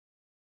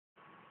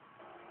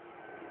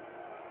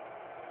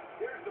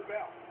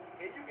bell,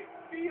 and you can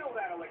feel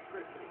that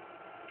electricity.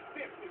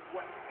 This is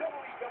what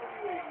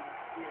WWE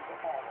is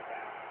all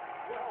about.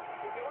 Well,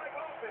 if you like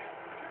offense,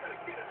 you're going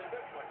to get it in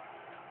this one.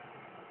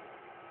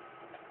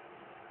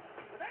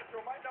 The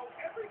natural might know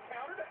every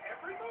counter to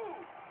every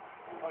move.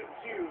 A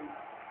huge,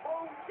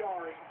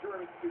 bone-jarring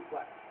German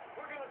suplex.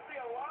 We're going to see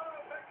a lot of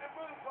effective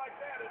moves like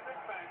that in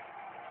this match.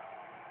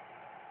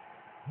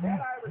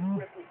 That Irish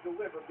whip was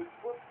delivered with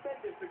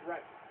tremendous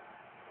aggression.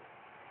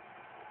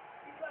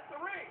 He's left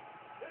the ring.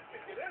 This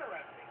could get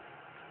interesting.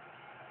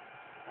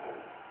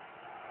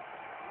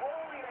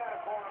 Rolling out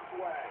of harm's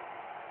way.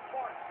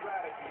 Smart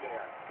strategy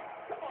there.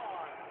 Come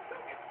on,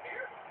 don't get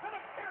scared. Let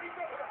him tear each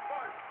other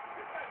apart.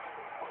 This match is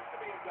supposed to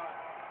be done.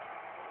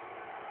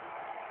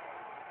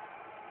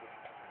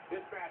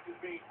 This match is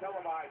being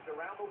televised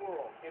around the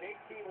world in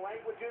 18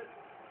 languages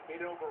in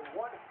over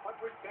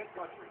 110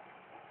 countries.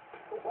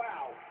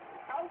 Wow,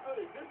 how good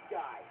is this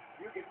guy?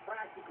 You can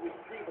practically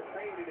see the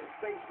pain in his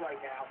face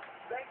right now,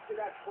 thanks to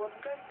that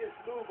tremendous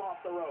move off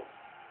the rope.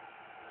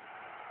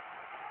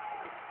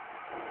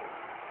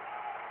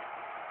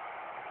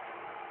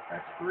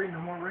 That's 3,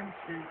 no more ring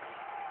escapes.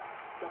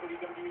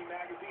 WWE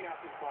Magazine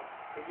out this month,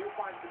 and you'll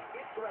find some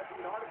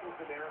interesting articles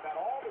in there about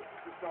all the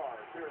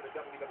superstars here in the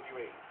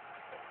WWE.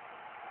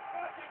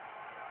 Watch it.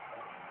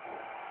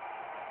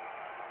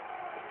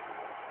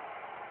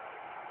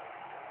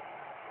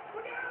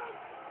 Look out!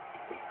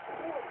 He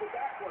scored with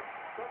that one.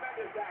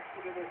 Tremendous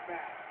action in this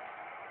match.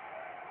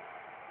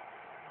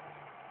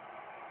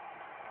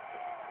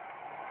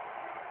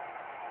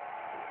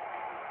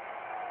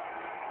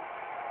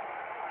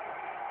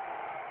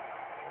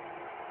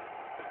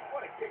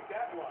 What a kick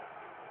that was.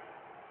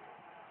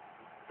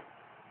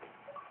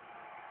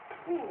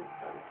 Ooh.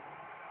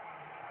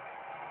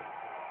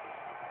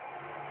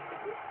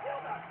 It's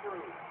still not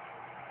through.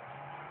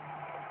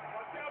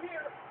 Watch out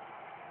here.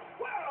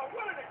 Wow,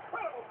 what an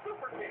incredible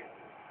super kick.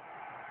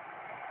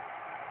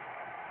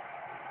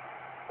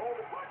 Oh,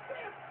 watch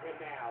this. And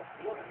now,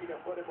 looking to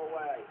put him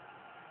away.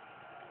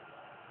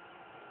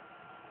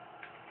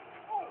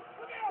 Oh,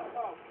 look out.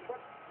 Oh,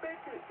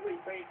 tremendously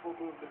painful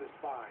move to the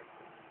spine.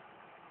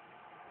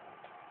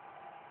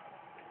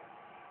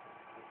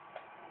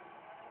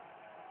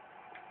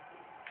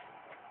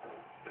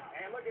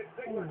 And look at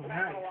Ziggler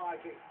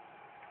capitalizing.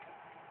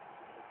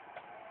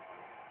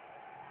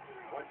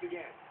 Once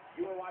again,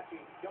 you are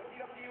watching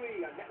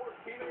WWE on Network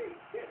TV.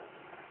 This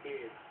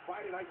is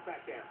Friday Night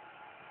SmackDown.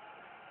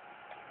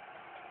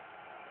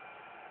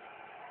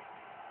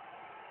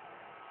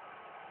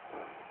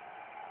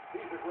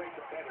 These are great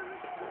competitors,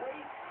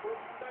 great,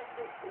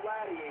 tremendous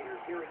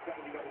gladiators here in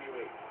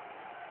WWE.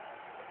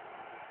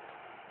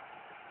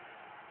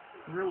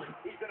 Really?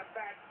 He's in a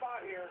bad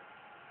spot here.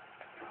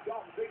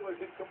 Dolph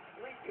Ziggler's in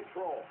complete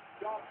control.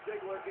 Dolph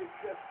Ziggler is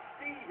just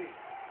seething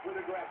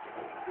with aggression.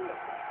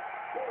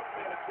 Both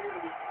men appear to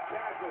be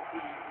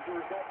casualties as a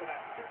result of that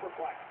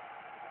superplex.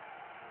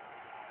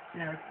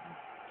 Yeah,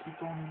 keep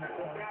going in that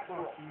So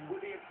natural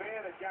with the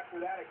advantage after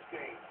that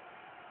exchange.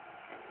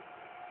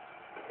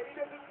 And he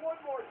does it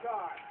one more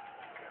time.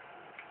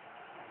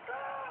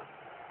 Ah!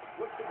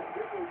 What should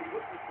Ziggler be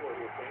looking for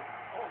here, King?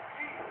 Oh,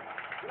 geez.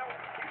 You know,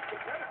 these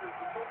competitors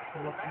are so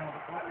equal to match.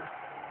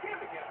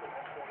 Can't against at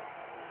this point.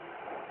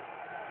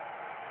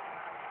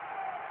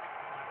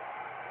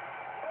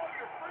 Oh,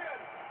 your friend.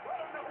 Let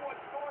him know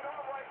what's going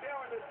on right now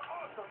in this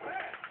awesome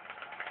match.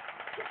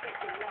 The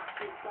thinking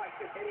locked in tight,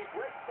 and he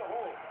breaks the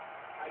hold.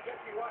 I guess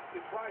he wants to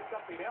try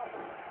something else.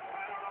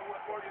 I don't know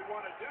what more you'd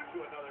want to do to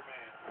another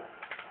man.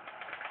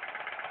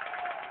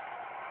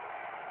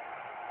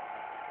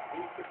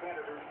 These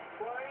competitors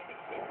trying to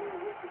keep their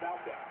wits about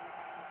them.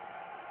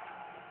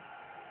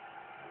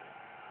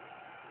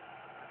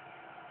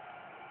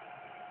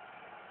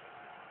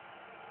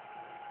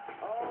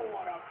 Oh,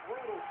 what a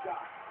brutal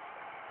shot.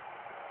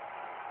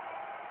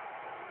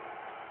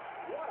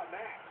 What a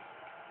match.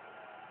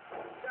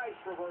 Nice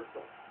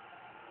reversal.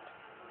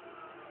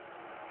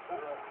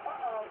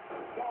 Uh-oh.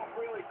 Dolph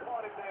really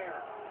caught him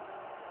there.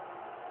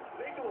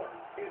 Ziggler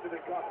into the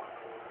cover.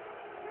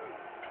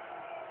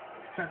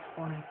 That's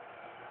funny.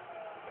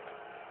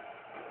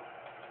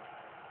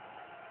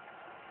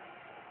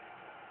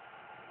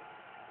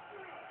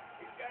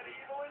 He's got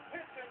evil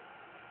intentions.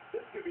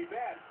 This could be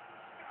bad.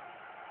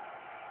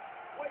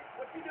 Wait,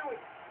 what's he doing?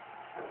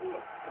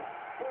 Both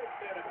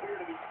men appear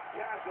to be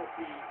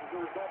casualties as a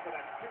result of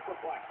that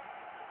superplex.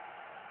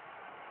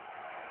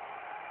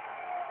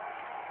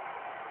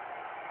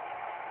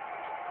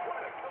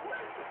 What a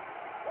collision!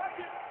 Watch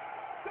it!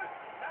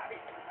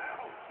 Nice!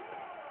 Ouch!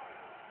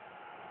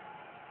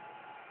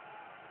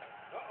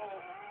 Uh-oh,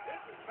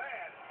 this is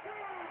bad.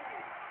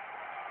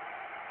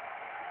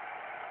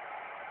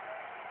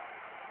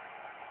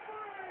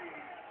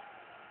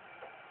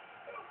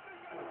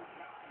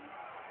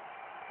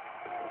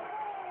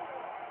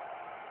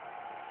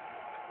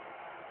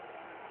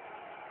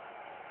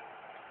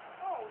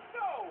 Oh,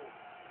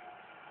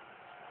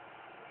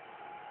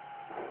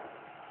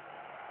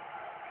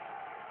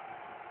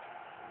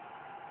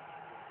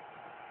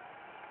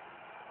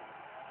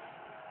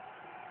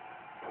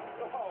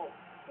 Oh,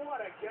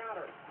 what a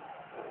counter.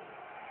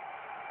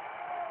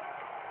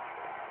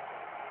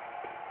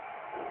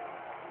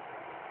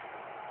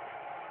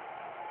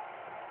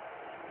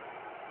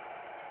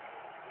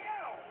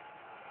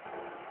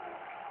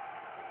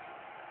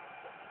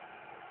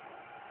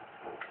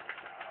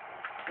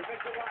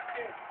 Division locked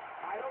in.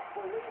 I don't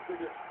believe the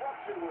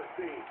destruction we're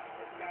seeing.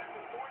 This guy's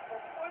just going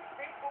from one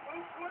painful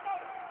move to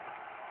another.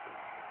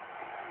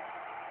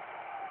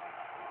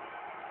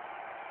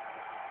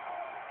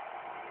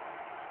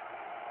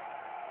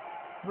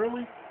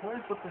 Really? What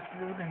is with this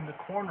dude in the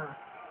corner?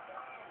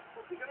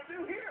 What's he gonna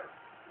do here?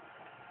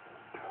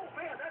 Oh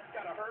man, that's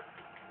gotta hurt.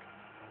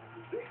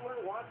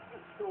 Ziggler wants to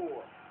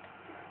score.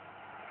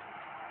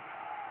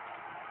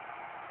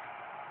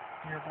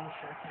 You're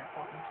bullshit, I can't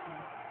fucking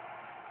see.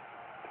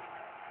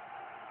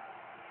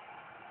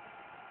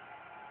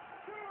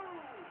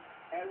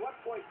 At what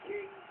point,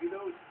 King, do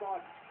those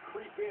thoughts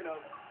creep in of,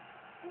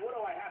 what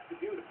do I have to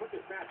do to put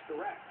this match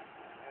direct?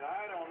 And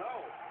I don't know.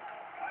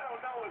 I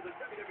don't know as a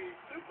WWE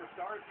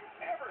superstar if you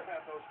ever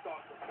have those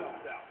thoughts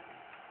themselves out.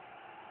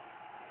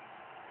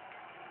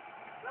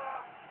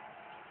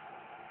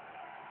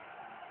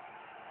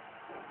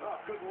 Oh,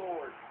 good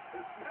Lord.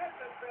 This match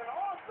has been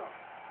awesome.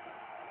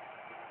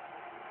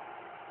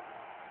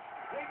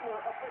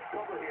 Ziggler a big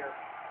cover here.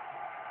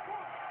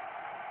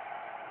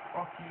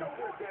 Fuck you.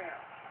 Shoulder down.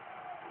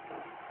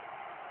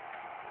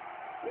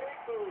 Big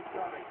move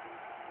coming.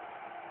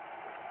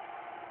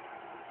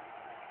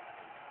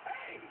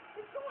 Hey,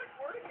 he's going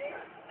for it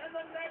again. And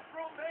the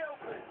natural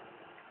nails it.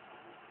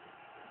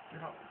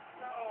 Get up.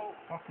 No.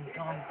 Fucking He's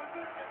dumb. in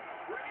position.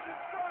 Ready to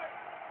strike.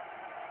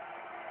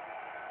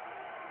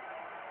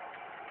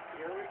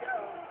 Here we go.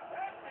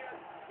 That's it.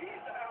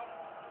 He's out.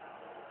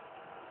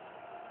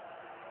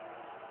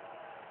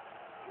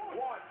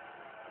 One.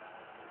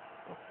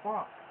 The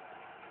fuck?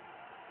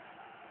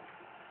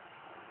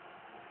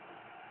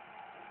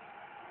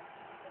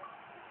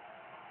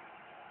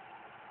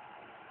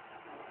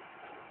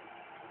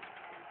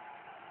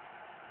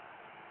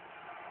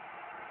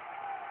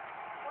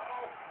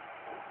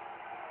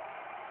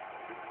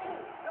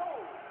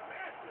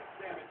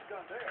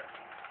 Done there.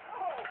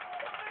 Oh,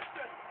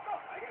 listen. Oh,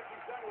 I guess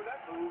he's done with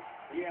that move.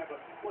 Yeah, but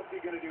what's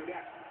he going to do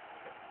next?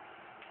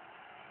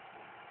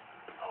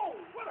 Oh,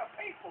 what a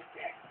painful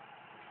kick.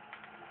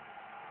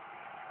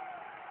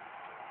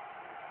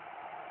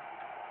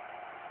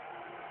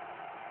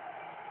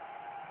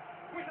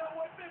 We know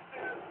what this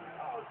is.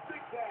 Oh,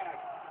 zigzag.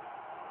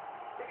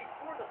 Can he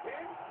score the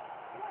pin?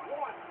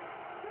 1,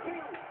 2,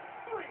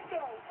 3.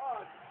 No.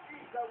 Oh,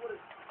 jeez, I would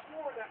have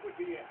sworn that would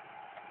be it.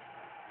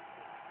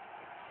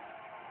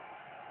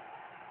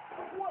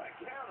 What a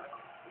counter.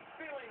 He's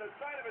feeling the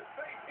side of his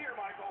face here,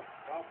 Michael.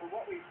 Well, from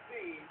what we've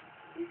seen,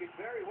 he could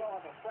very well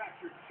have a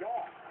fractured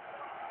jaw.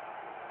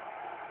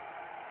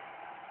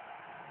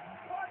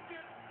 Watch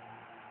it.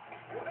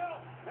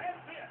 Well,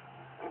 that's it.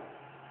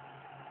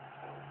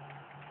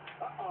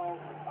 Uh-oh.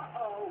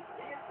 Uh-oh.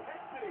 The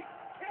intensity.